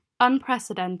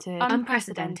Unprecedented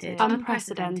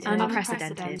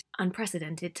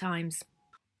times.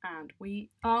 And we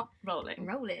are rolling.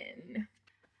 Rolling.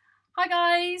 Hi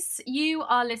guys, you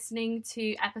are listening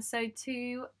to episode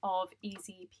 2 of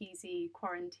Easy Peasy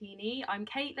Quarantini. I'm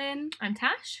Caitlin. I'm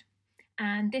Tash.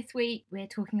 And this week we're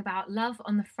talking about love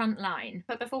on the front line.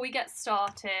 But before we get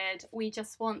started, we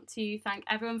just want to thank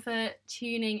everyone for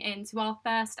tuning in to our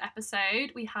first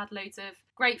episode. We had loads of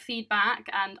great feedback,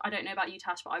 and I don't know about you,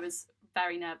 Tash, but I was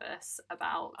very nervous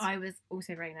about... I was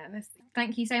also very nervous.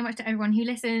 Thank you so much to everyone who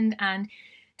listened and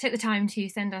took the time to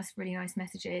send us really nice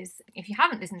messages. If you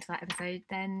haven't listened to that episode,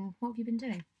 then what have you been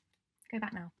doing? Go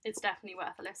back now. It's definitely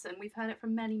worth a listen. We've heard it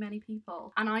from many, many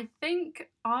people. And I think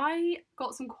I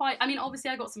got some quite... I mean,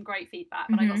 obviously I got some great feedback,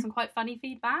 but I got some quite funny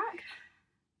feedback.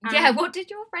 Yeah, what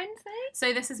did your friend say?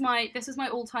 So this was my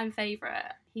all-time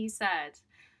favourite. He said,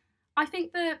 I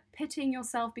think the pitying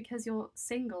yourself because you're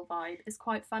single vibe is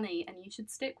quite funny and you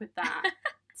should stick with that.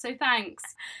 So thanks.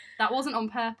 That wasn't on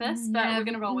purpose, but we're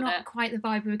going to roll with it. Not quite the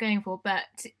vibe we were going for,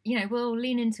 but, you know, we'll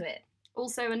lean into it.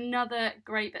 Also, another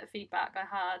great bit of feedback I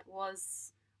had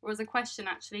was a question,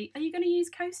 actually. Are you going to use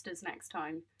coasters next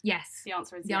time? Yes. The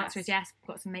answer is yes. The answer is yes. We've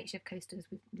got some makeshift coasters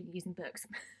we're using books.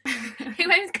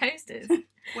 Who owns coasters?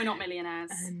 We're not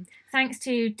millionaires. Thanks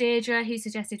to Deirdre, who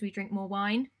suggested we drink more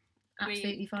wine.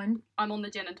 Absolutely fun. I'm on the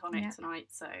gin and tonic tonight,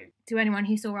 so... To anyone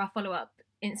who saw our follow-up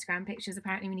Instagram pictures,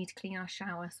 apparently we need to clean our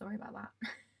shower. Sorry about that.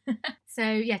 So,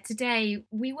 yeah, today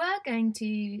we were going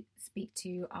to speak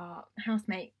to our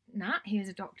housemate, Nat, who's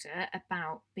a doctor,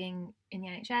 about being in the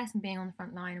NHS and being on the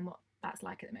front line and what that's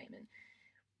like at the moment.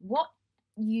 What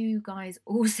you guys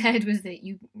all said was that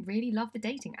you really love the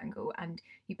dating angle and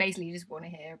you basically just want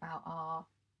to hear about our...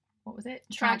 What was it?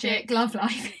 Tragic love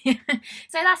life. So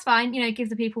that's fine, you know,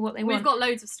 give the people what they want. We've got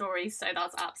loads of stories, so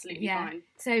that's absolutely fine.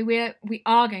 So we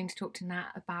are going to talk to Nat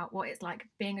about what it's like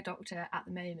being a doctor at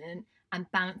the moment and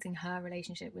balancing her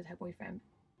relationship with her boyfriend.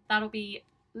 That'll be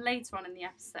later on in the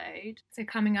episode. So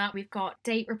coming up, we've got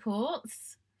date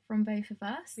reports from both of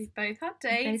us. We've both had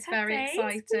dates, very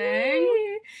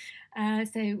exciting.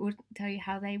 So we'll tell you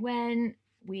how they went.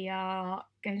 We are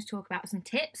going to talk about some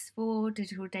tips for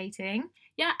digital dating.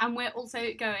 Yeah, and we're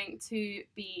also going to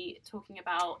be talking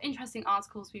about interesting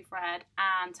articles we've read,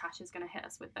 and Tash is going to hit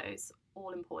us with those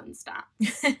all-important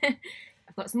stats.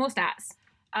 I've got some more stats.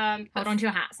 Hold on to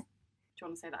your hats. Do you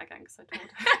want to say that again? Because I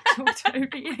talked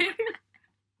over you.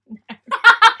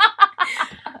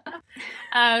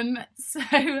 So,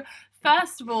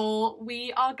 first of all,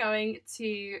 we are going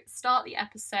to start the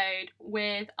episode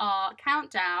with our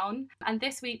countdown. And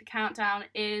this week, the countdown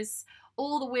is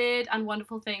all the weird and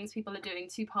wonderful things people are doing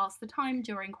to pass the time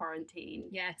during quarantine.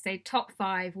 Yeah, so top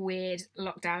 5 weird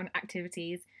lockdown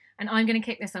activities. And I'm going to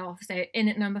kick this off. So in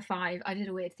at number 5, I did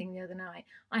a weird thing the other night.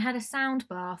 I had a sound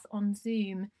bath on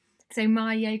Zoom. So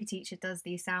my yoga teacher does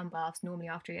these sound baths normally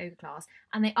after a yoga class.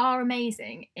 And they are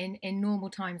amazing. In normal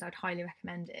times, I'd highly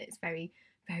recommend it. It's very,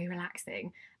 very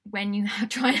relaxing. When you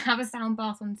try and have a sound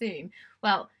bath on Zoom,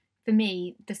 well, for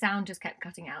me, the sound just kept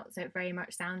cutting out. So it very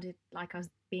much sounded like I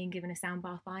was being given a sound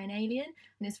bath by an alien.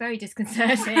 And it's very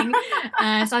disconcerting. So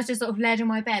I was just sort of led on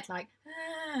my bed like...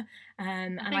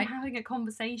 I think having a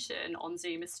conversation on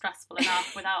Zoom is stressful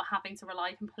enough without having to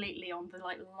rely completely on the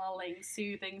like lulling,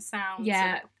 soothing sounds.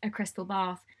 Yeah, a crystal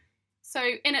bath. So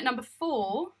in at number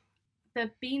 4,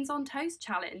 the Beans on Toast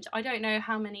challenge. I don't know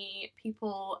how many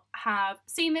people have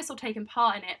seen this or taken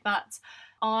part in it, but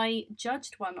I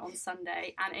judged one on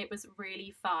Sunday and it was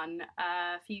really fun.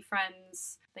 A few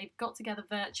friends, they've got together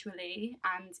virtually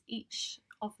and each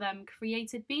of them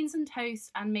created beans and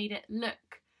toast and made it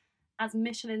look as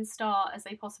Michelin star as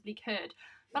they possibly could.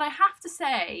 But I have to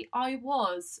say, I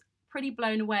was pretty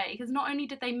blown away because not only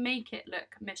did they make it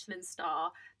look Michelin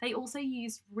star, they also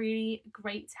used really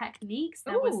great techniques.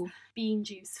 There was bean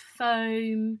juice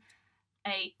foam,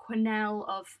 a quenelle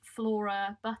of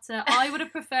Flora butter. I would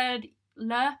have preferred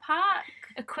Lurpak.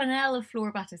 A quenelle of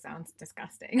Flora butter sounds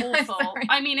disgusting. Awful.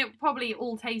 I mean, it probably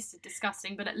all tasted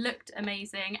disgusting, but it looked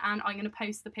amazing. And I'm going to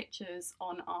post the pictures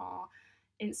on our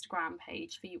Instagram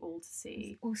page for you all to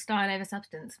see. All style over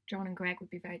substance. John and Greg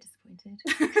would be very disappointed.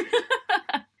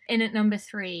 In at number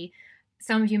 3,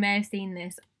 some of you may have seen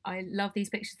this. I love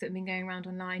these pictures that have been going around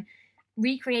online.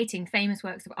 Recreating famous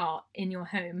works of art in your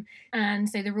home. And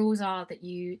so the rules are that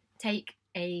you take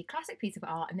a classic piece of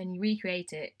art and then you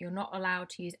recreate it. You're not allowed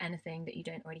to use anything that you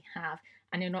don't already have,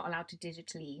 and you're not allowed to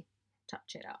digitally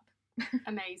touch it up.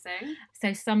 Amazing.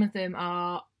 So some of them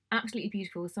are absolutely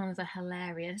beautiful. Some of them are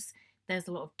hilarious. There's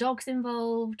a lot of dogs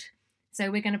involved.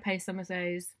 So we're going to post some of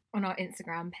those on our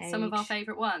Instagram page. Some of our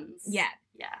favourite ones. Yeah.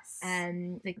 Yes.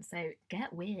 So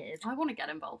get weird. I want to get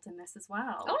involved in this as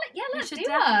well. Oh, yeah, let's we do should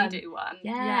definitely do one.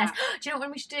 Yes. Yeah. Do you know what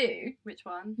one we should do? Which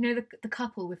one? You know the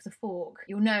couple with the fork.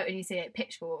 You'll know it when you see it.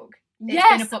 Pitchfork.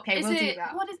 Yes. It's been a pop. We'll do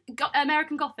that. What is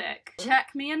American Gothic? Check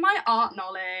me and my art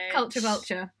knowledge. Culture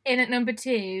vulture. In at number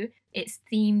 2, it's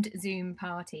themed Zoom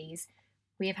parties.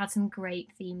 We have had some great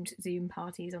themed Zoom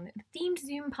parties on it. Themed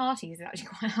Zoom parties is actually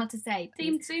quite hard to say.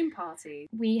 Themed Zoom party.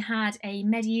 We had a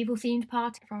medieval themed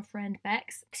party for our friend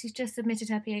Bex. She's just submitted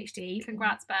her PhD.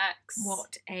 Congrats, Bex.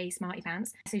 What a smarty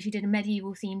pants. So she did a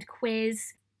medieval themed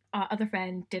quiz. Our other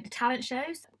friend did a talent show.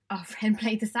 Our friend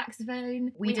played the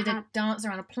saxophone. We did a dance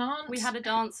around a plant. We had a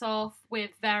dance off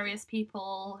with various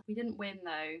people. We didn't win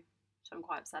though, which I'm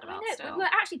quite upset about still. We're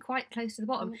actually quite close to the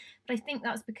bottom. But I think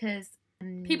that's because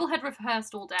people had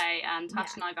rehearsed all day and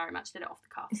Tash and I very much did it off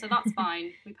the cuff. So that's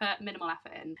fine. We put minimal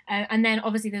effort in. And then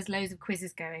obviously there's loads of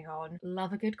quizzes going on.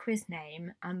 Love a good quiz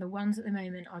name. And the ones at the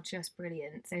moment are just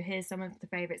brilliant. So here's some of the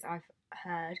favourites I've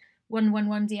heard.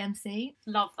 111 DMC.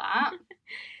 Love that.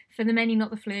 For the Many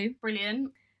Not the Flu.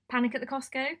 Brilliant. Panic at the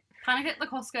Costco. Panic at the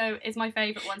Costco is my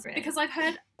favourite one. Brilliant. Because I've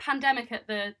heard Pandemic at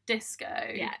the Disco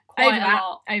Yeah, quite a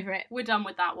lot. Over it. We're done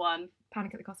with that one.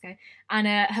 Panic at the Costco. And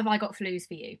Have I Got Flus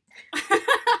for You?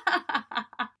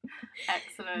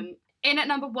 Excellent. In at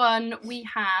number 1, we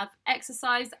have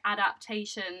exercise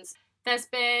adaptations. There's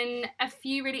been a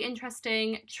few really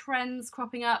interesting trends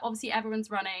cropping up. Obviously, everyone's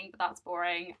running, but that's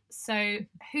boring. So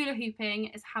hula hooping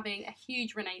is having a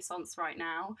huge renaissance right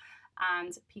now,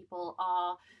 and people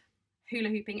are hula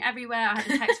hooping everywhere. I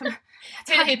had a text from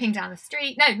hula hooping down the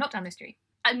street. No, not down the street.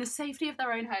 In the safety of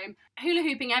their own home. Hula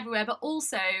hooping everywhere, but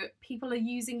also people are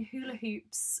using hula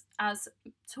hoops as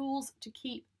tools to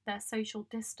keep their social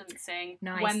distancing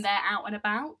when they're out and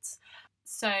about,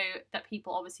 so that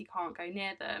people obviously can't go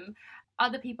near them.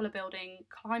 Other people are building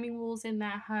climbing walls in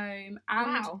their home,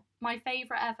 and my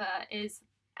favourite ever is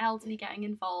elderly getting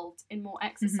involved in more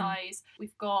exercise.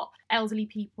 We've got elderly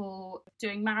people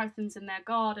doing marathons in their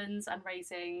gardens and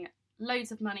raising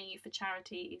loads of money for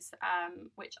charities,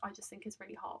 which I just think is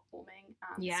really heartwarming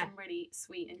and some really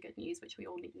sweet and good news, which we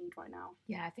all need right now.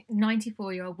 Yeah, I think a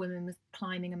 94-year-old woman was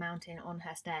climbing a mountain on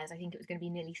her stairs. I think it was going to be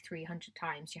nearly 300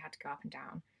 times she had to go up and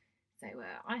down. So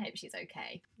I hope she's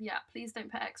okay. Yeah, please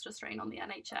don't put extra strain on the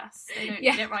NHS. They don't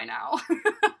need it right now.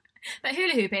 But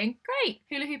hula hooping, great.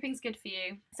 Hula hooping's good for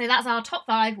you. So that's our top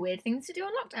 5 weird things to do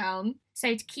on lockdown.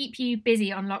 So to keep you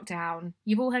busy on lockdown,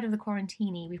 you've all heard of the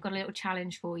Quarantini. We've got a little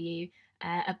challenge for you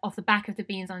off the back of the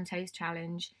Beans on Toast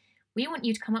challenge. We want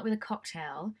you to come up with a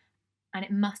cocktail, and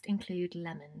it must include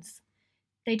lemons.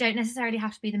 They don't necessarily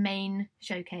have to be the main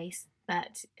showcase,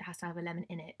 but it has to have a lemon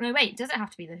in it. No, wait, does it have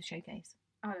to be the showcase?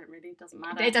 I don't really, it doesn't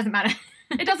matter. It doesn't matter.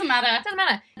 It doesn't matter. It doesn't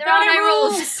matter. There are no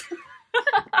rules.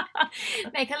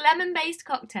 Make a lemon-based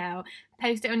cocktail,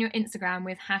 post it on your Instagram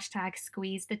with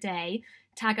 #SqueezeTheDay,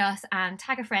 tag us and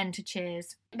tag a friend to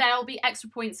cheers. There'll be extra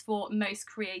points for most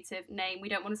creative name. We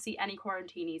don't want to see any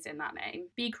Quarantinis in that name.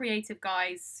 Be creative,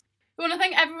 guys. We want to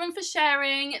thank everyone for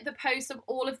sharing the post of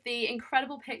all of the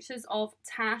incredible pictures of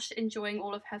Tash enjoying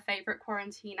all of her favourite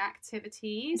quarantine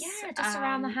activities. Yeah, just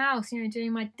around the house,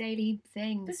 doing my daily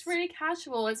things. It's really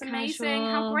casual. It's amazing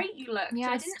how great you look.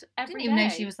 Yeah, just I didn't even know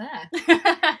she was there.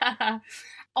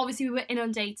 Obviously, we were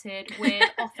inundated with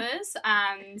offers,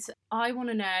 and I want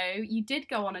to know, you did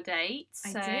go on a date.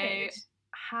 I did.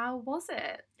 How was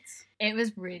it? It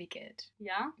was really good.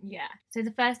 Yeah? Yeah. So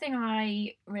the first thing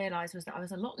I realised was that I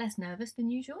was a lot less nervous than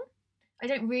usual. I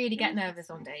don't really get nervous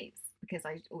on dates because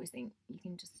I always think you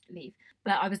can just leave.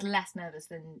 But I was less nervous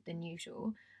than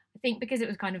usual. I think because it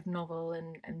was kind of novel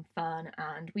and fun,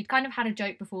 and we'd kind of had a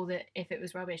joke before that if it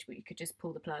was rubbish we could just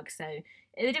pull the plug, so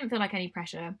it didn't feel like any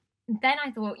pressure. Then I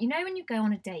thought, when you go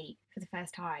on a date for the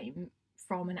first time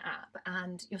from an app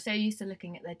and you're so used to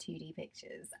looking at their 2D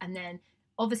pictures, and then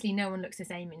obviously no one looks the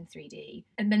same in 3D.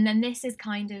 And then this is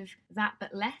kind of that,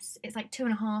 but less. It's like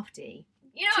 2.5D.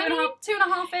 You know,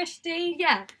 2.5-ish D?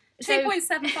 Yeah.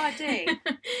 2.75D.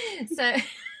 So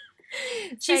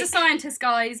she's a scientist,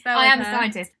 guys. I am a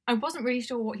scientist. I wasn't really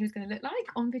sure what he was going to look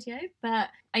like on video, but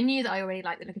I knew that I already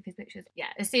liked the look of his pictures. Yeah,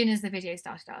 as soon as the video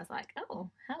started, I was like, oh,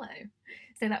 hello.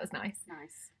 So that was nice.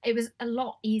 Nice. It was a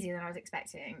lot easier than I was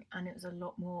expecting, and it was a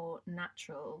lot more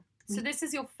natural. So this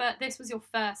was your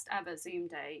first ever Zoom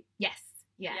date? Yes.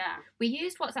 Yeah. We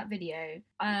used WhatsApp video.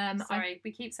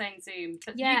 We keep saying Zoom,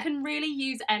 but you can really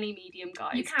use any medium,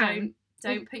 guys. You can.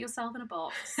 Don't put yourself in a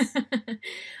box.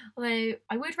 Although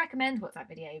I would recommend WhatsApp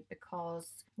video because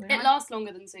It lasts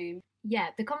longer than Zoom. Yeah,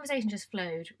 the conversation just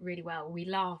flowed really well. We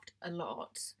laughed a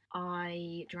lot.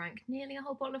 I drank nearly a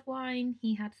whole bottle of wine.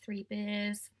 He had 3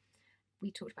 beers.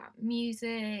 We talked about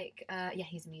music. Yeah,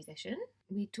 he's a musician.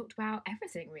 We talked about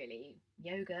everything, really.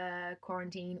 Yoga,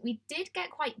 quarantine. We did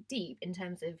get quite deep in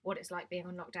terms of what it's like being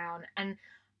on lockdown. And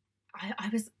I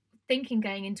was thinking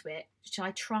going into it, should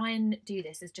I try and do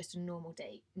this as just a normal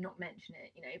date, not mention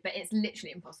it, but it's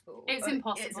literally impossible. It's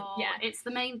impossible. It's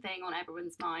the main thing on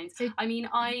everyone's mind. So, I mean,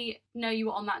 I know you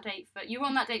were on that date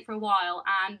for a while,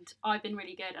 and I've been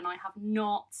really good, and I have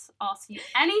not asked you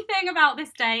anything about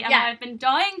this date, and I've been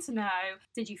dying to know.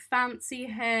 Did you fancy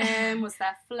him? Was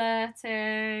there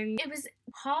flirting? It was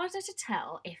harder to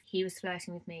tell if he was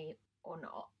flirting with me or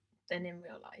not than in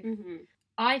real life. Mm-hmm.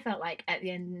 I felt like at the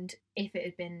end, if it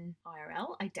had been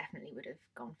IRL, I definitely would have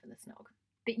gone for the snog.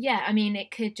 But yeah, I mean,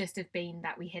 it could just have been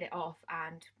that we hit it off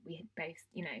and we had both,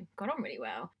 got on really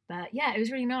well. But yeah, it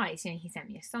was really nice. He sent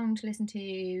me a song to listen to.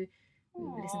 We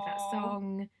listened to that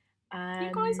song.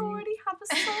 You guys already have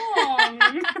a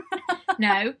song.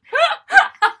 No.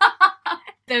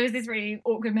 There was this really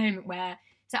awkward moment where,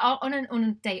 so on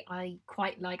a date, I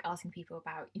quite like asking people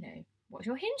about, what's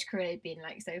your Hinge career been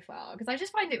like so far? Because I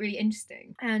just find it really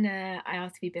interesting. And I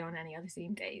asked if he'd been on any other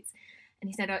Zoom dates. And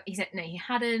he said no, he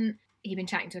hadn't. He'd been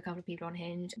chatting to a couple of people on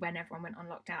Hinge when everyone went on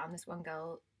lockdown. This one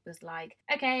girl was like,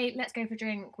 okay, let's go for a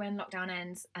drink when lockdown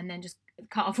ends. And then just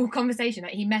cut off all conversation.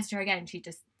 Like, he messaged her again.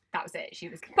 That was it. She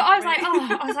was. But I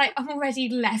was like, I'm already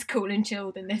less cool and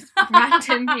chill than this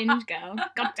random Hinge girl.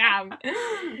 God damn. But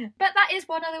that is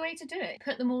one other way to do it.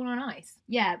 Put them all on ice.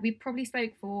 Yeah, we probably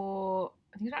spoke for,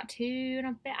 I think it was about 2 and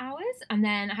a bit hours, and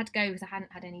then I had to go because I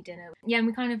hadn't had any dinner. Yeah, and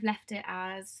we kind of left it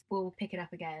as we'll pick it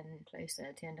up again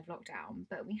closer to the end of lockdown,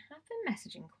 but we have been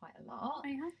messaging quite a lot. I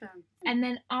have been. And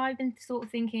then I've been sort of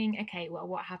thinking, okay, well,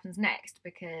 what happens next?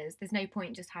 Because there's no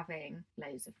point just having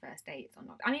loads of first dates on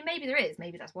lockdown. I mean, maybe there is.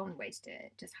 Maybe that's one way to do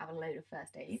it. Just have a load of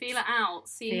first dates. Feel it out.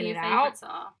 See who your favourites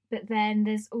are. But then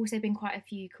there's also been quite a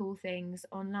few cool things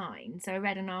online. So I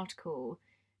read an article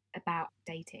about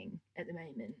dating at the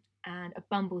moment. And a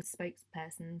Bumble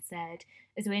spokesperson said,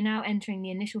 as we're now entering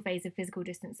the initial phase of physical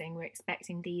distancing, we're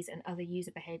expecting these and other user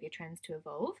behaviour trends to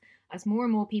evolve, as more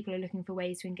and more people are looking for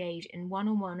ways to engage in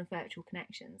one-on-one virtual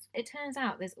connections. It turns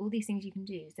out there's all these things you can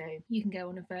do. So you can go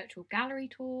on a virtual gallery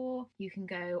tour, you can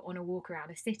go on a walk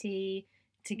around a city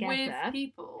together. With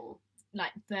people.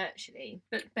 Like, virtually.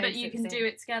 But you can do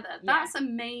it together. That's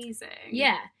amazing.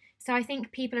 Yeah. So I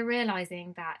think people are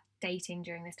realising that dating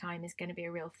during this time is going to be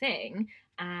a real thing.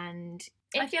 And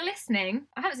if you're listening,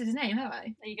 I haven't said his name, have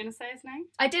I? Are you going to say his name?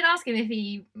 I did ask him I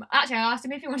asked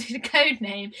him if he wanted a code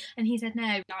name, and he said no.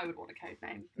 I would want a code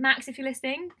name. Max, if you're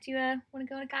listening, do you want to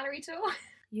go on a gallery tour?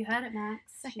 You heard it, Max.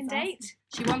 Second date?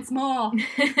 She wants more.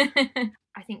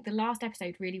 I think the last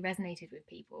episode really resonated with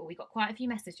people. We got quite a few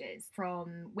messages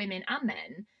from women and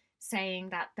men saying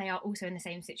that they are also in the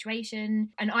same situation.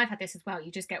 And I've had this as well.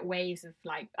 You just get waves of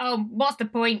like, oh, what's the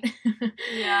point?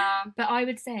 Yeah. But I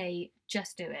would say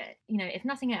just do it. If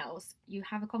nothing else, you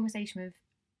have a conversation with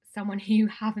someone who you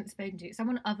haven't spoken to,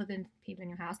 someone other than people in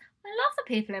your house. I love the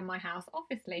people in my house,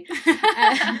 obviously.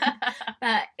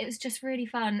 But it's just really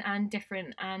fun and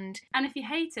different. And if you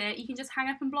hate it, you can just hang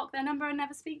up and block their number and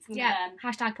never speak to them again.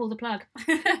 Hashtag pull the plug.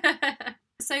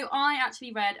 So I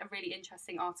actually read a really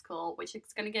interesting article which is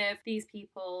going to give these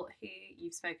people who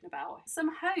you've spoken about some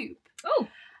hope. Oh.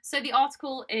 So the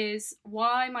article is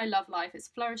Why My Love Life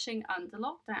is Flourishing Under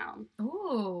Lockdown.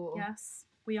 Oh. Yes,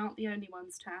 we aren't the only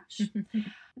ones, Tash.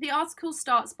 The article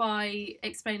starts by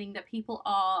explaining that people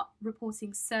are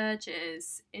reporting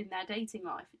surges in their dating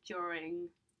life during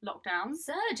lockdown.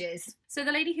 Surges. So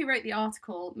the lady who wrote the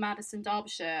article, Madison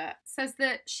Derbyshire, says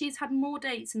that she's had more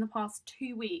dates in the past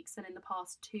 2 weeks than in the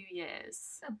past 2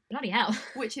 years. Oh, bloody hell.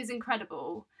 Which is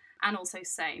incredible. And also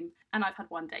same. And I've had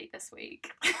 1 date this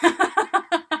week.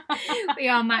 We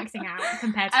are maxing out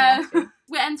compared to last week.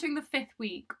 We're entering the 5th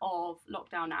week of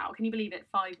lockdown now. Can you believe it?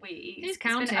 5 weeks. Who's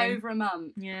counting? It's been over a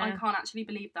month. Yeah. I can't actually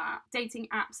believe that. Dating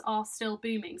apps are still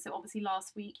booming. So obviously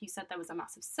last week you said there was a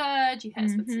massive surge. You hit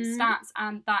us with some stats,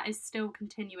 and that is still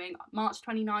continuing. March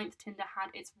 29th, Tinder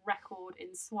had its record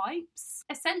in swipes.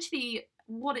 Essentially,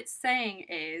 what it's saying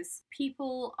is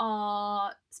people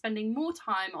are spending more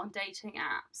time on dating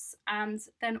apps, and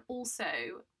then also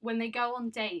when they go on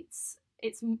dates,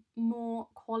 it's more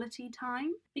quality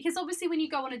time. Because obviously when you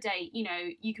go on a date,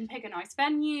 you can pick a nice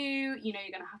venue, you're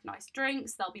going to have nice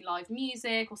drinks, there'll be live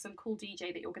music or some cool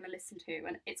DJ that you're going to listen to,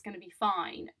 and it's going to be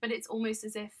fine. But it's almost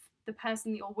as if the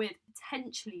person that you're with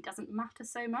potentially doesn't matter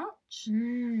so much.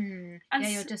 And And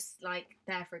you're just like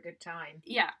there for a good time.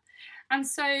 Yeah. And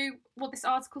so what this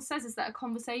article says is that a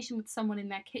conversation with someone in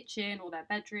their kitchen or their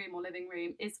bedroom or living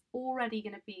room is already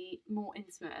going to be more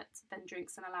intimate than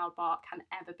drinks in a loud bar can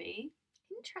ever be.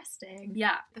 Interesting.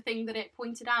 Yeah. The thing that it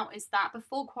pointed out is that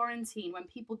before quarantine, when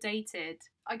people dated,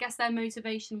 I guess their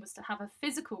motivation was to have a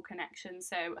physical connection.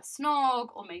 So a snog,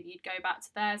 or maybe you'd go back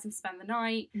to theirs and spend the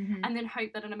night, and then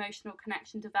hope that an emotional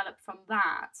connection developed from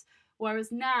that.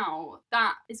 Whereas now,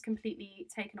 that is completely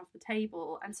taken off the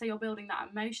table. And so you're building that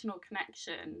emotional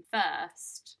connection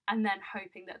first, and then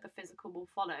hoping that the physical will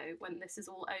follow when this is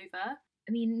all over.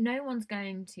 I mean, no one's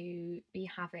going to be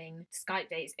having Skype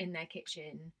dates in their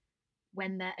kitchen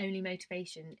when their only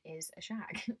motivation is a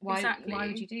shag. Why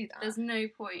would you do that? There's no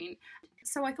point.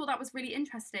 So I thought that was really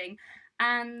interesting.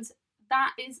 And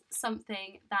that is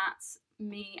something that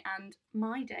me and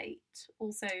my date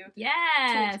also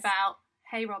talked about.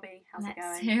 Hey Robbie, how's it going?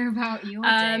 Let's hear about your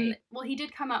date. Well, he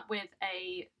did come up with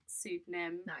a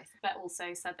pseudonym. Nice. But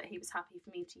also said that he was happy for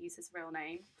me to use his real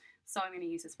name. So I'm going to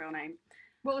use his real name.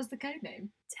 What was the code name?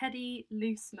 Teddy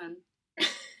Looseman.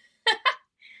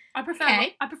 I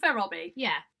prefer Robbie.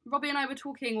 Yeah. Robbie and I were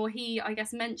talking, or he, I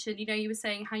guess, mentioned, you were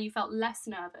saying how you felt less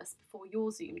nervous before your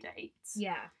Zoom date.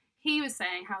 Yeah. He was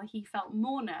saying how he felt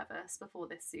more nervous before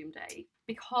this Zoom date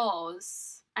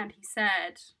because, and he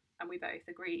said, and we both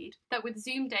agreed, that with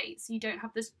Zoom dates, you don't have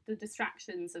the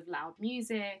distractions of loud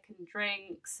music and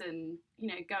drinks and,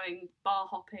 going bar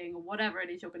hopping or whatever it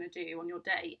is you're going to do on your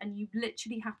date. And you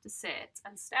literally have to sit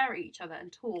and stare at each other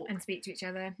and talk. And speak to each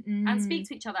other. And speak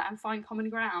to each other and find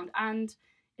common ground. And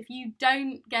if you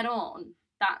don't get on,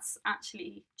 that's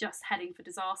actually just heading for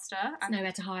disaster. There's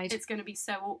nowhere to hide. It's going to be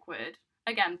so awkward.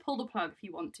 Again, pull the plug if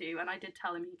you want to. And I did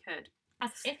tell him he could.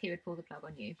 As if he would pull the plug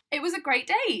on you. It was a great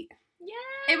date.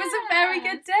 Yeah. It was a very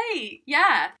good date.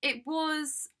 Yeah. It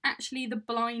was actually the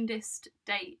blindest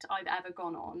date I've ever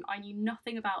gone on. I knew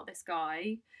nothing about this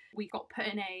guy. We got put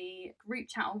in a group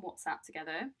chat on WhatsApp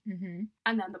together. Mm-hmm.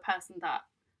 And then the person that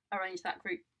arranged that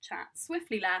group chat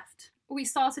swiftly left. We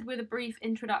started with a brief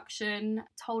introduction,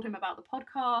 told him about the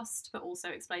podcast, but also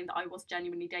explained that I was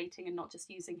genuinely dating and not just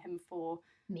using him for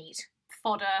meat.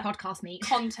 Fodder. Podcast meat.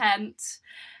 Content.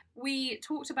 We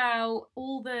talked about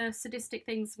all the sadistic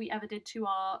things we ever did to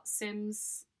our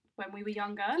Sims when we were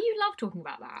younger. You love talking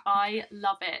about that. I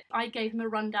love it. I gave him a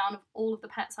rundown of all of the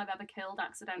pets I've ever killed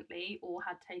accidentally or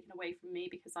had taken away from me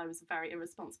because I was a very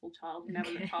irresponsible child who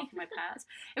never looked after my pets.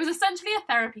 It was essentially a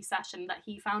therapy session that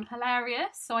he found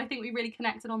hilarious, so I think we really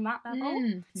connected on that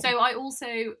level. So I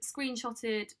also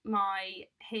screenshotted my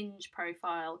Hinge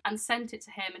profile and sent it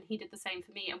to him, and he did the same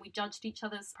for me, and we judged each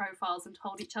other's profiles and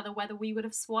told each other whether we would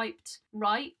have swiped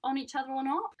right on each other or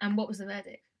not. And what was the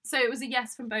verdict? So it was a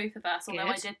yes from both of us, although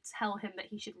I Good. did tell him that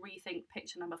he should rethink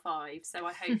picture number 5, so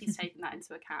I hope he's taken that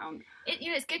into account.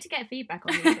 It's good to get feedback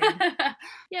on these things.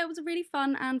 Yeah, it was a really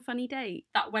fun and funny date.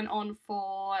 That went on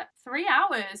for 3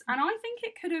 hours, and I think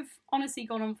it could have honestly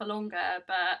gone on for longer,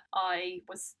 but I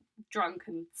was drunk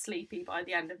and sleepy by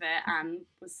the end of it and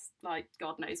was like,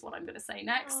 God knows what I'm going to say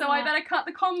next, so I better cut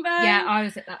the convo. Yeah, I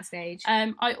was at that stage.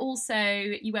 I also,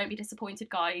 you won't be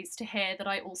disappointed, guys, to hear that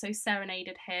I also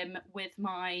serenaded him with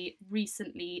my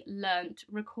recently learnt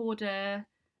recorder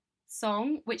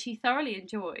song, which he thoroughly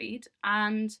enjoyed,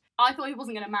 and I thought he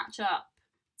wasn't going to match up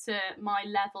to my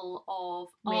level of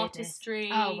Weirdness.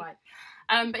 artistry. Oh, right.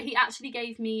 But he actually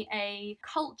gave me a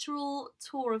cultural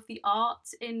tour of the art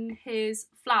in his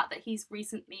flat that he's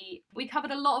recently... We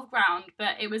covered a lot of ground,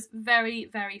 but it was very,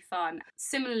 very fun.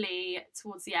 Similarly,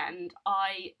 towards the end,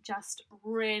 I just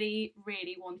really,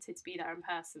 really wanted to be there in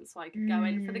person so I could go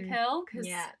in for the kill, because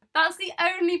that's the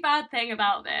only bad thing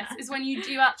about this, is when you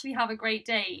do actually have a great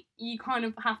date, you kind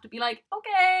of have to be like,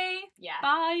 okay,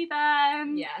 bye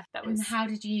then. Yeah. And how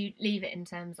did you leave it in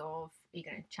terms of, are you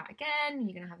going to chat again? Are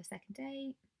you going to have a second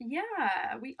date?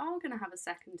 Yeah, we are going to have a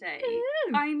second date.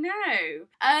 Ooh. I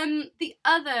know. The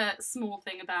other small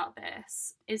thing about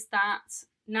this is that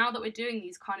now that we're doing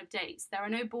these kind of dates, there are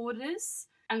no borders.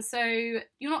 And so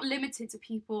you're not limited to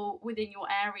people within your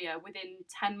area, within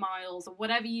 10 miles or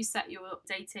whatever you set your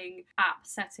dating app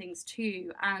settings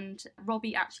to. And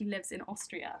Robbie actually lives in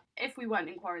Austria. If we weren't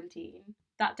in quarantine,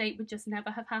 that date would just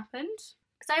never have happened.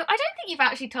 So I don't think you've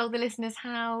actually told the listeners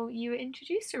how you were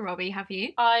introduced to Robbie, have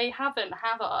you? I haven't,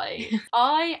 have I?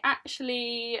 I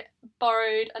actually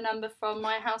borrowed a number from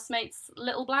my housemate's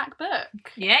little black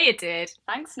book. Yeah, you did.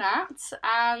 Thanks, Nat.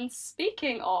 And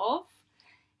speaking of,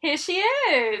 here she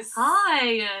is.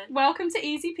 Hi. Welcome to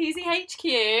Easy Peasy HQ.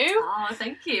 Oh,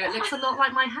 thank you. It looks a lot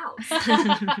like my house.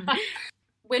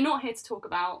 we're not here to talk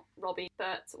about Robbie,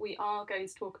 but we are going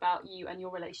to talk about you and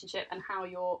your relationship and how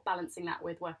you're balancing that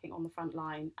with working on the front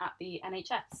line at the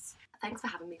NHS. Thanks for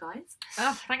having me, guys.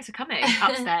 Oh, thanks for coming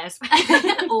upstairs.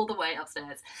 All the way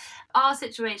upstairs. Our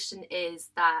situation is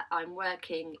that I'm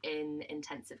working in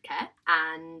intensive care,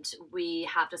 and we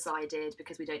have decided,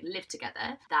 because we don't live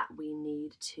together, that we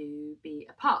need to be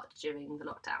apart during the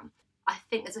lockdown. I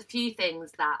think there's a few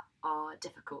things that are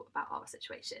difficult about our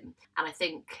situation, and I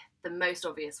think the most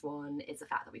obvious one is the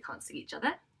fact that we can't see each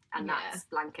other, and that's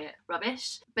blanket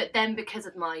rubbish. But then, because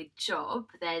of my job,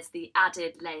 there's the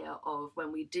added layer of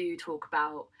when we do talk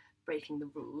about breaking the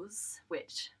rules,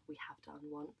 which we have done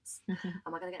once.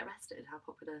 Am I going to get arrested? How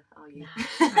popular are you?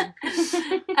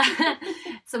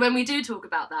 So when we do talk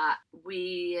about that,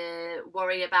 we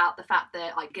worry about the fact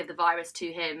that I give the virus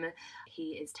to him.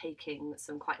 He is taking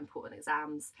some quite important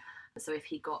exams. So if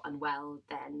he got unwell,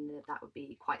 then that would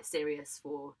be quite serious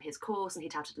for his course, and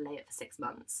he'd have to delay it for 6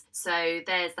 months. So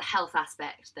there's the health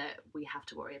aspect that we have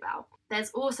to worry about.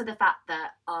 There's also the fact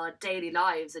that our daily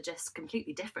lives are just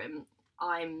completely different.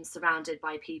 I'm surrounded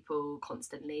by people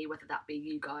constantly, whether that be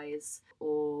you guys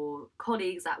or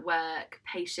colleagues at work,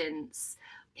 patients.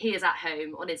 He is at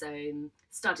home on his own,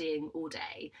 studying all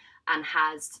day, and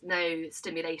has no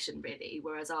stimulation really,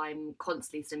 whereas I'm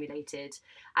constantly stimulated.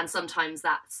 And sometimes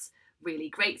that's really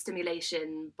great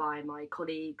stimulation by my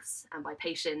colleagues and by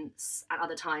patients, and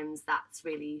other times that's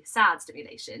really sad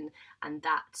stimulation, and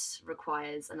that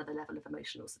requires another level of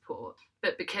emotional support.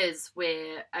 But because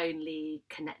we're only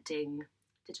connecting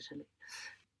digitally,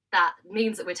 that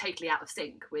means that we're totally out of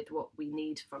sync with what we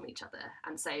need from each other,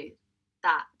 and so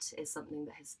that is something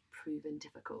that has proven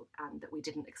difficult and that we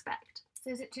didn't expect. So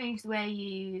has it changed the way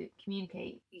you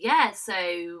communicate? Yeah,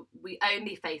 so we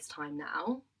only FaceTime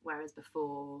now, whereas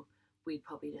before we'd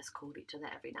probably just called each other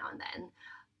every now and then.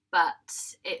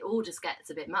 But it all just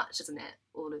gets a bit much, doesn't it?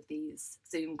 All of these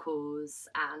Zoom calls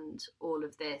and all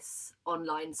of this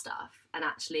online stuff. And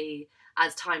actually,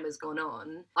 as time has gone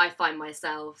on, I find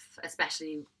myself,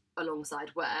 especially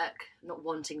alongside work, not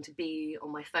wanting to be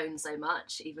on my phone so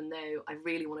much, even though I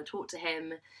really want to talk to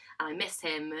him and I miss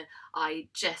him. I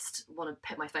just want to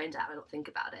put my phone down and not think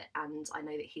about it. And I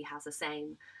know that he has the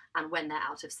same. And when they're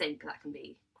out of sync, that can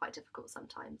be quite difficult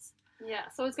sometimes. Yeah,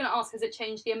 so I was going to ask, has it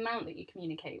changed the amount that you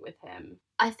communicate with him?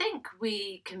 I think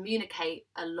we communicate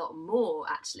a lot more,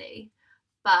 actually,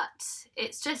 but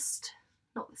it's just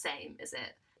not the same, is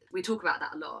it? We talk about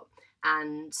that a lot,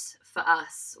 and for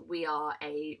us, we are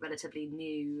a relatively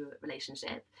new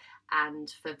relationship,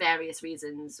 and for various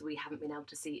reasons, we haven't been able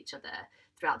to see each other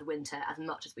throughout the winter as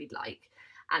much as we'd like.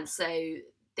 And so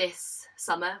this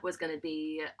summer was going to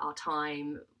be our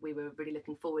time. We were really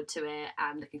looking forward to it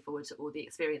and looking forward to all the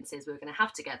experiences we were going to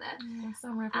have together.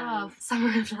 Summer of love. Summer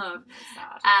of love.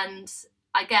 Sad. And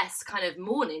I guess kind of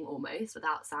mourning almost,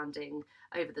 without sounding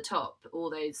over the top, all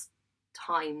those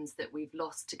times that we've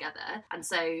lost together. And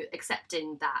so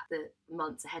accepting that the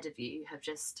months ahead of you have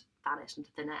just vanished into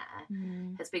thin air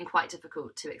has been quite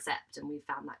difficult to accept, and we've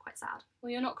found that quite sad. Well,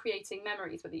 you're not creating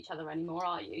memories with each other anymore,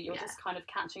 are you? You're just kind of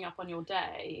catching up on your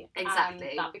day. Exactly.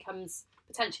 And that becomes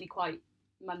potentially quite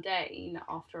mundane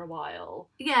after a while.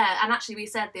 Yeah, and actually we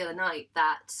said the other night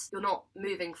that you're not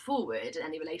moving forward in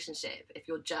any relationship if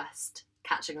you're just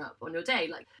catching up on your day.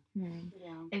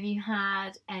 Have you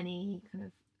had any kind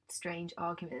of strange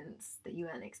arguments that you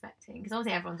weren't expecting? Because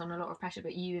obviously everyone's on a lot of pressure,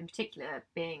 but you in particular,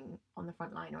 being on the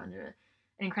front line or under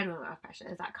an incredible amount of pressure,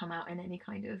 has that come out in any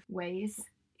kind of ways?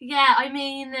 Yeah, I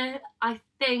mean, I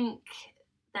think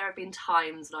there have been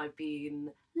times when I've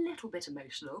been a little bit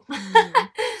emotional,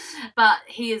 but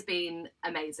he has been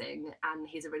amazing, and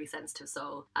he's a really sensitive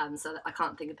soul, so I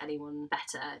can't think of anyone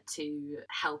better to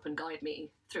help and guide me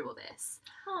through all this.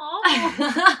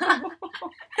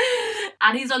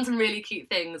 And he's done some really cute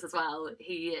things as well.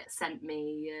 He sent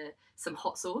me some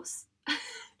hot sauce.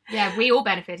 Yeah, we all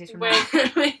benefited from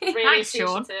that. Really Thanks,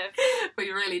 Sean.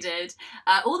 We really did.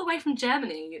 All the way from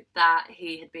Germany, that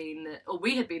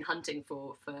we had been hunting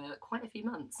for quite a few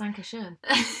months. Dankeschön.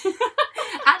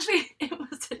 Actually, it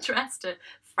was addressed to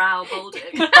Frau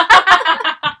Bolding.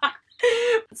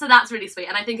 So that's really sweet,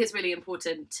 and I think it's really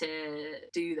important to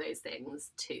do those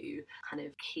things to kind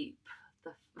of keep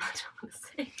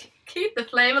the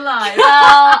flame alive.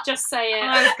 Just say it.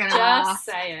 I was gonna ask.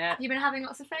 Say it. You've been having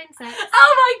lots of phone sex.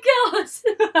 Oh my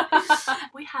god!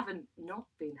 We haven't not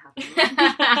been having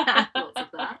lots of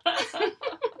that.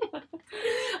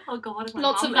 Oh god, what if my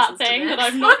Lots mum of that listens to thing this?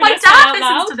 that I'm What not if going my to say dad out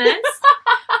loud? listens to this?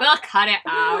 We'll cut it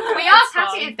out. We It's asked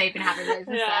Hattie fine. if they've been having loads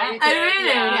of Yeah. sex. Oh really?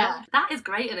 Yeah. That is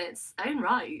great in its own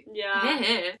right. Yeah.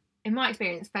 Here. In my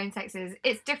experience, phone sex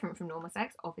it's different from normal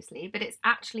sex, obviously, but it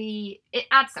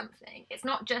adds something. It's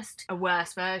not just a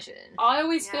worse version. I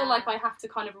always feel Yeah. like I have to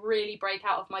kind of really break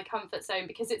out of my comfort zone,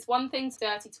 because it's one thing to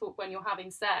dirty talk when you're having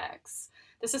sex.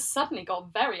 This has suddenly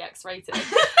got very X-rated.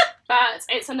 But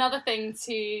it's another thing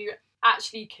to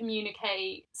actually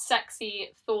communicate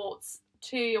sexy thoughts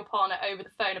to your partner over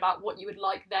the phone about what you would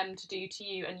like them to do to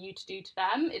you and you to do to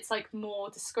them. It's like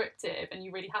more descriptive, and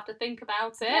you really have to think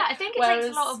about it. Yeah, I think it takes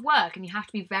a lot of work, and you have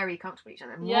to be very comfortable with each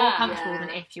other. More Yeah. comfortable Yeah. than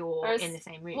if you're Whereas- in the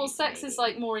same room. Well, sex maybe. is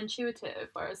like more intuitive,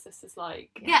 whereas this is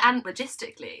like... Yeah, and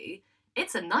logistically,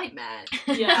 it's a nightmare.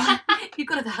 Yeah. You've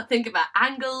got to think about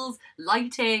angles,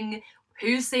 lighting,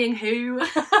 who's seeing who,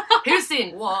 who's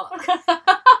seeing what.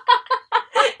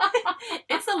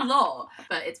 It's a lot,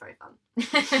 but it's very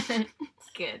fun.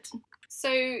 Good.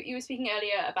 So you were speaking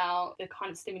earlier about the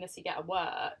kind of stimulus you get at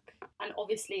work, and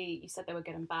obviously you said they were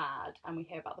good and bad, and we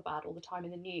hear about the bad all the time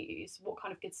in the news. What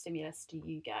kind of good stimulus do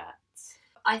you get?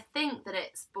 I think that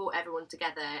it's brought everyone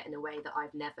together in a way that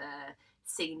I've never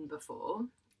seen before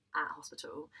at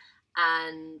hospital,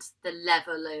 and the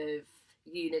level of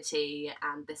unity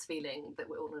and this feeling that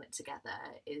we're all in it together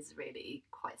is really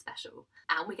quite special.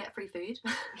 And we get free food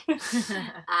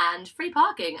and free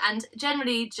parking, and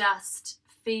generally just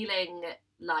feeling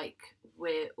like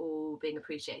we're all being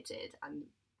appreciated and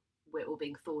we're all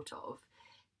being thought of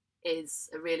is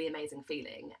a really amazing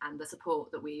feeling, and the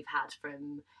support that we've had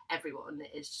from everyone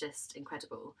is just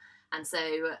incredible. And so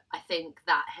I think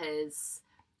that has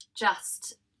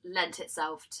just lent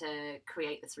itself to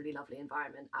create this really lovely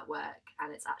environment at work,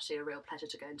 and it's actually a real pleasure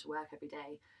to go into work every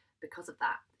day because of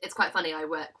that. It's quite funny, I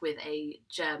work with a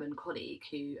German colleague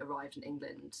who arrived in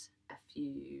England a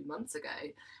few months ago,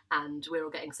 and we're all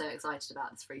getting so excited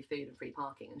about this free food and free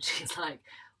parking, and she's like,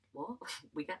 what?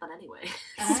 We get that anyway.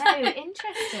 Oh,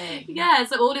 interesting. Yeah,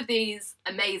 so all of these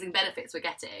amazing benefits we're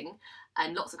getting,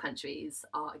 and lots of countries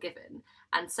are given.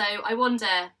 And so I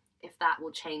wonder if that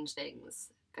will change things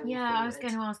going Yeah, forward. I was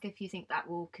going to ask if you think that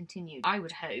will continue. I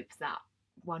would hope that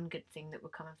one good thing that will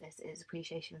come of this is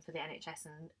appreciation for the NHS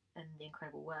and the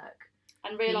incredible work.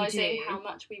 And realising do. how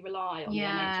much we rely on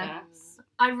Yeah. the NHS.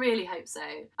 I really hope so.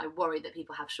 I worry that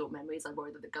people have short memories. I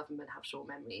worry that the government have short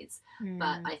memories.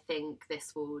 But I think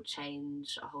this will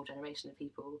change a whole generation of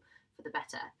people for the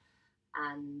better,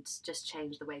 and just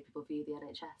change the way people view the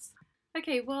NHS.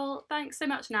 Okay, well, thanks so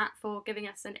much, Nat, for giving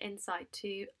us an insight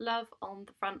to love on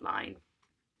the front line.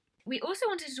 We also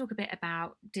wanted to talk a bit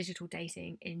about digital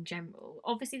dating in general.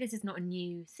 Obviously, this is not a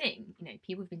new thing. You know,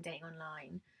 people have been dating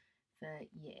online for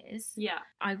years. Yeah.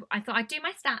 I thought I'd do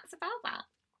my stats about that.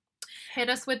 Hit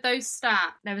us with those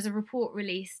stats. There was a report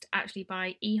released actually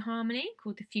by eHarmony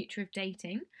called The Future of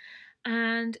Dating,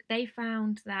 and they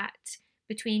found that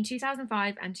between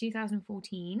 2005 and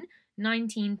 2014,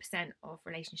 19% of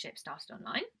relationships started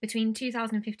online. Between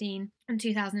 2015 and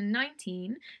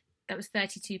 2019, that was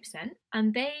 32%.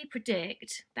 And they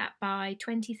predict that by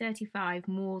 2035,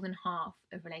 more than half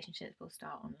of relationships will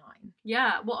start online.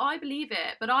 Yeah, well, I believe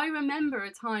it, but I remember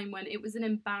a time when it was an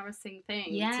embarrassing thing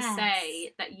to Yes.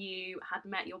 say that you had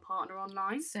met your partner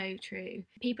online. So true.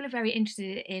 People are very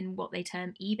interested in what they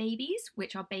term e-babies,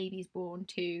 which are babies born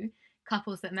to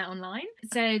couples that met online.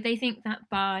 So they think that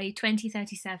by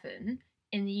 2037,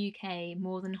 in the UK,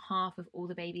 more than half of all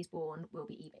the babies born will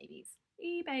be e-babies.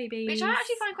 E-babies. Which I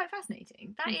actually find quite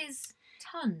fascinating. That is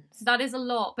tons. That is a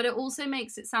lot, but it also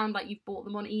makes it sound like you've bought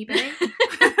them on eBay.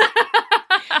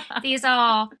 These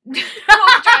are, what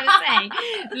I'm trying to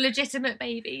say, legitimate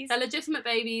babies. They're legitimate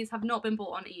babies, have not been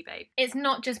bought on eBay. It's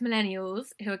not just millennials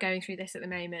who are going through this at the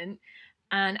moment.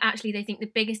 And actually, they think the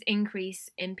biggest increase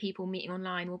in people meeting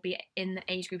online will be in the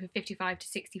age group of 55 to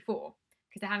 64,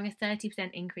 because they're having a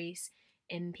 30% increase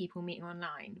in people meeting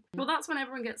online. Well, that's when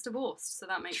everyone gets divorced, so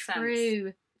that makes sense.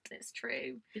 True. It's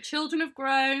true. The children have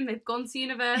grown, they've gone to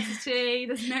university,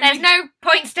 there's There's no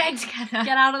point staying together.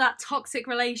 get out of that toxic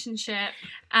relationship.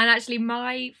 And actually,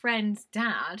 my friend's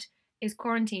dad is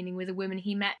quarantining with a woman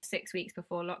he met 6 weeks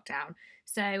before lockdown.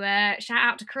 So shout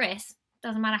out to Chris.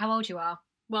 Doesn't matter how old you are.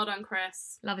 Well done,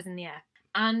 Chris. Love is in the air.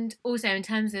 And also in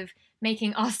terms of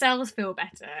making ourselves feel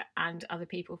better and other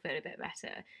people feel a bit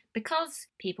better, because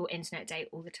people internet date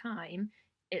all the time,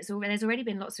 there's already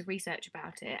been lots of research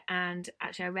about it. And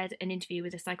actually I read an interview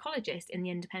with a psychologist in The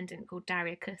Independent called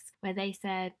Daria Kuss, where they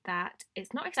said that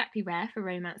it's not exactly rare for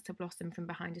romance to blossom from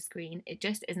behind a screen. It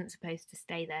just isn't supposed to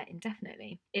stay there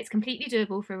indefinitely. It's completely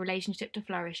doable for a relationship to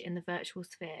flourish in the virtual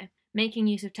sphere. Making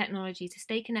use of technology to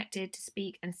stay connected, to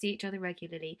speak and see each other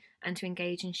regularly, and to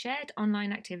engage in shared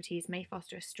online activities may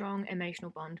foster a strong emotional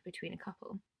bond between a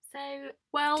couple. So,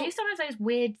 Well, do some of those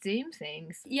weird Zoom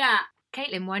things. yeah,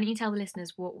 Caitlin, why don't you tell the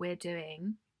listeners what we're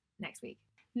doing next week?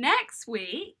 Next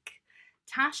week,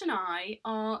 Tash and I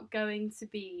are going to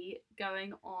be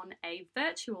going on a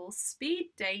virtual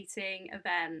speed dating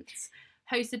event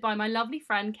hosted by my lovely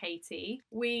friend Katie.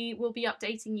 We will be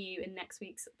updating you in next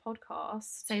week's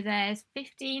podcast. So there's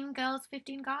 15 girls,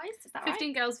 15 guys, is that 15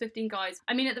 right? girls, 15 guys.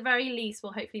 I mean, at the very least,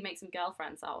 we'll hopefully make some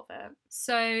girlfriends out of it.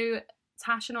 So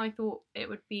Tash and I thought it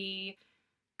would be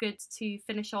good to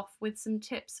finish off with some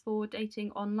tips for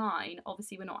dating online.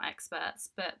 Obviously, we're not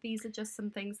experts, but these are just some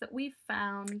things that we've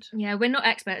found. Yeah, we're not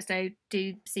experts, though.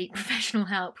 Do seek professional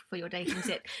help for your dating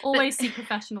tips. Always seek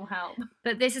professional help.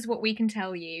 But this is what we can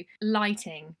tell you.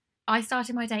 Lighting. I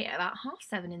started my date at about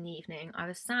 7:30 in the evening. I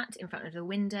was sat in front of the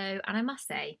window, and I must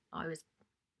say, I was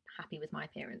happy with my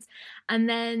appearance. And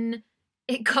then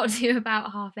it got to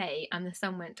about 8:30 and the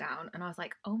sun went down, and I was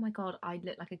like, oh my God, I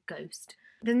look like a ghost.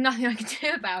 There's nothing I can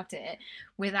do about it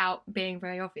without being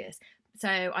very obvious. So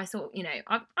I thought,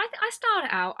 I started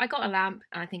out, I got a lamp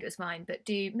and I think it was fine, but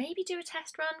maybe do a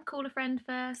test run, call a friend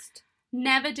first.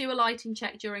 Never do a lighting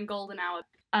check during golden hour.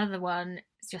 Other one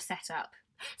is just set up.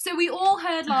 So we all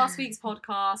heard last week's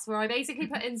podcast where I basically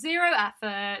put in zero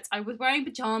effort. I was wearing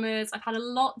pyjamas. I've had a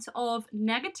lot of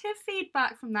negative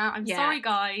feedback from that. I'm sorry,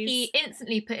 guys. He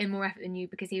instantly put in more effort than you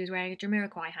because he was wearing a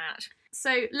Jamiroquai hat.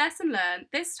 So lesson learned.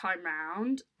 This time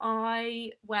round,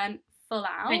 I went full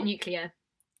out. Went nuclear.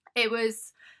 It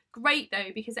was great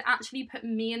though because it actually put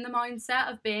me in the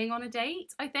mindset of being on a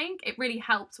date. I think it really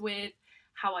helped with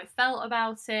how I felt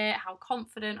about it, how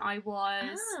confident I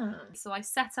was. So I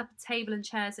set up a table and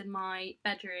chairs in my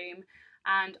bedroom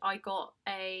and I got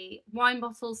a wine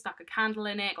bottle, stuck a candle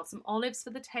in it, got some olives for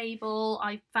the table.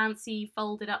 I fancy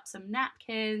folded up some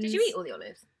napkins. Did you eat all the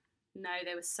olives? No,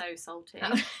 they were so salty.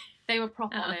 Oh. They were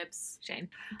proper olives. Shame.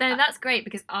 Though that's great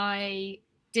because I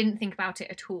didn't think about it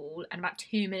at all, and about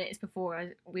 2 minutes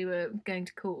before we were going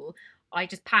to call, I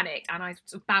just panicked and I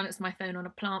sort of balanced my phone on a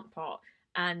plant pot,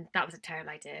 and that was a terrible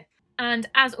idea. And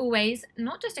as always,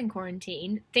 not just in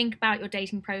quarantine, think about your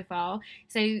dating profile.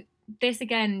 So this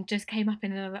again just came up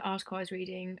in another article I was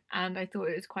reading and I thought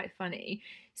it was quite funny.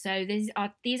 So these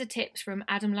are tips from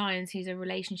Adam Lyons, who's a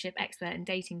relationship expert and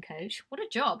dating coach. What a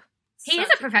job. He is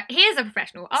a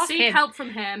professional. Ask Seek him. help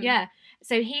from him. Yeah.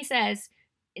 So he says,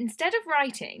 instead of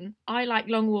writing, I like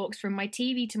long walks from my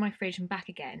TV to my fridge and back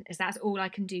again, as that's all I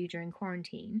can do during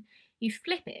quarantine. You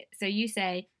flip it. So you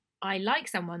say, I like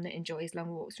someone that enjoys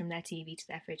long walks from their TV to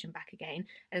their fridge and back again,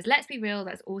 as let's be real,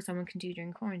 that's all someone can do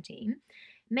during quarantine.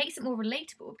 Makes it more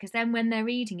relatable because then when they're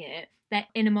reading it, their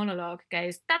inner monologue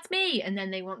goes, that's me, and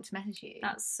then they want to message you.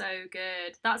 That's so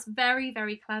good. That's very,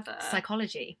 very clever.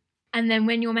 Psychology. And then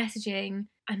when you're messaging,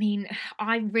 I mean,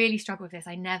 I really struggle with this.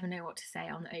 I never know what to say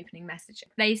on the opening message.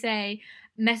 They say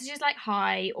messages like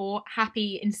hi or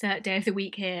happy insert day of the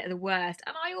week here are the worst.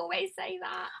 And I always say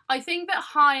that. I think that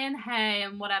hi and hey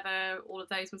and whatever all of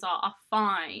those ones are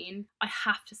fine. I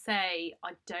have to say,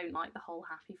 I don't like the whole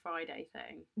Happy Friday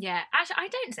thing. Yeah, actually, I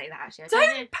don't say that, actually.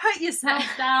 Don't put yourself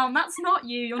down. That's not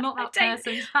you. You're not that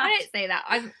person. I don't say that.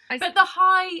 But the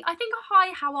hi, I think a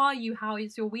hi, how are you? How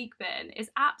is your week been? Is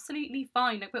absolutely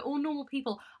fine. Like, we're all normal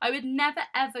people. I would never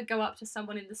ever go up to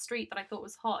someone in the street that I thought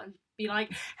was hot and be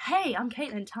like, hey, I'm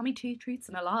Caitlin, tell me 2 truths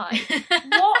and a lie.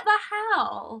 What the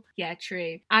hell? Yeah,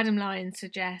 true. Adam Lyons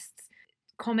suggests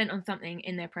comment on something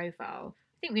in their profile.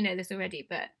 I think we know this already,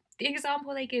 but the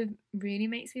example they give really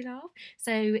makes me laugh.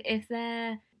 So if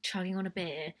they're chugging on a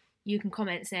beer, you can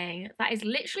comment saying, that is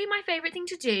literally my favourite thing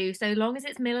to do, so long as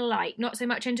it's Miller Lite, not so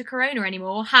much into Corona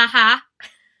anymore, ha ha.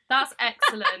 That's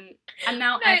excellent. And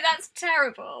now No, that's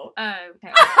terrible. Oh.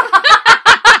 Okay.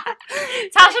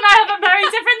 Tash and I have a very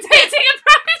different dating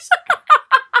approach.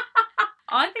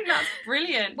 I think that's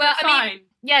brilliant. Well, fine.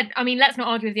 I mean, let's not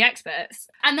argue with the experts.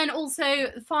 And then also,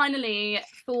 finally,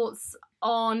 thoughts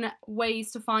on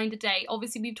ways to find a date.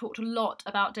 Obviously, we've talked a lot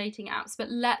about dating apps, but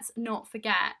let's not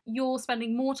forget, you're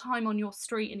spending more time on your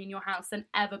street and in your house than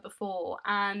ever before.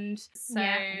 And so...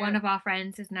 Yeah, one of our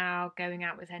friends is now going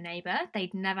out with her neighbour.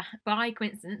 They'd never, by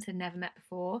coincidence, had never met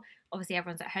before. Obviously,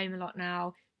 everyone's at home a lot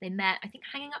now. They met, I think,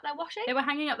 hanging up their washing. They were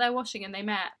hanging up their washing and they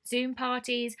met. Zoom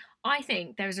parties. I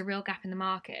think there is a real gap in the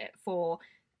market for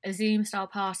a Zoom style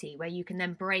party where you can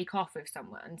then break off with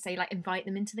someone, say like invite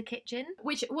them into the kitchen.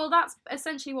 Which, well, that's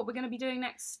essentially what we're going to be doing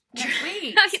next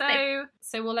week.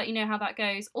 So we'll let you know how that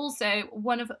goes. Also,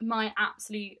 one of my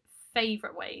absolute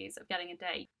favourite ways of getting a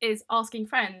date is asking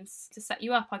friends to set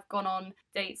you up. I've gone on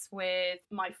dates with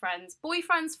my friends'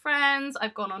 boyfriends' friends.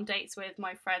 I've gone on dates with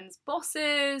my friends'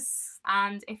 bosses.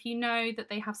 And if you know that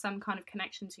they have some kind of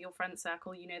connection to your friend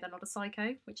circle, you know they're not a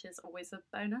psycho, which is always a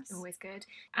bonus. Always good.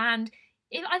 And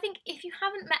I think if you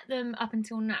haven't met them up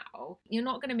until now, you're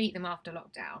not going to meet them after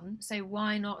lockdown. So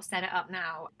why not set it up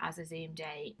now as a Zoom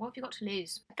day? What have you got to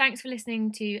lose? Thanks for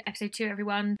listening to episode 2,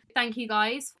 everyone. Thank you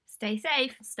guys. Stay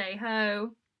safe. Stay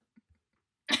ho.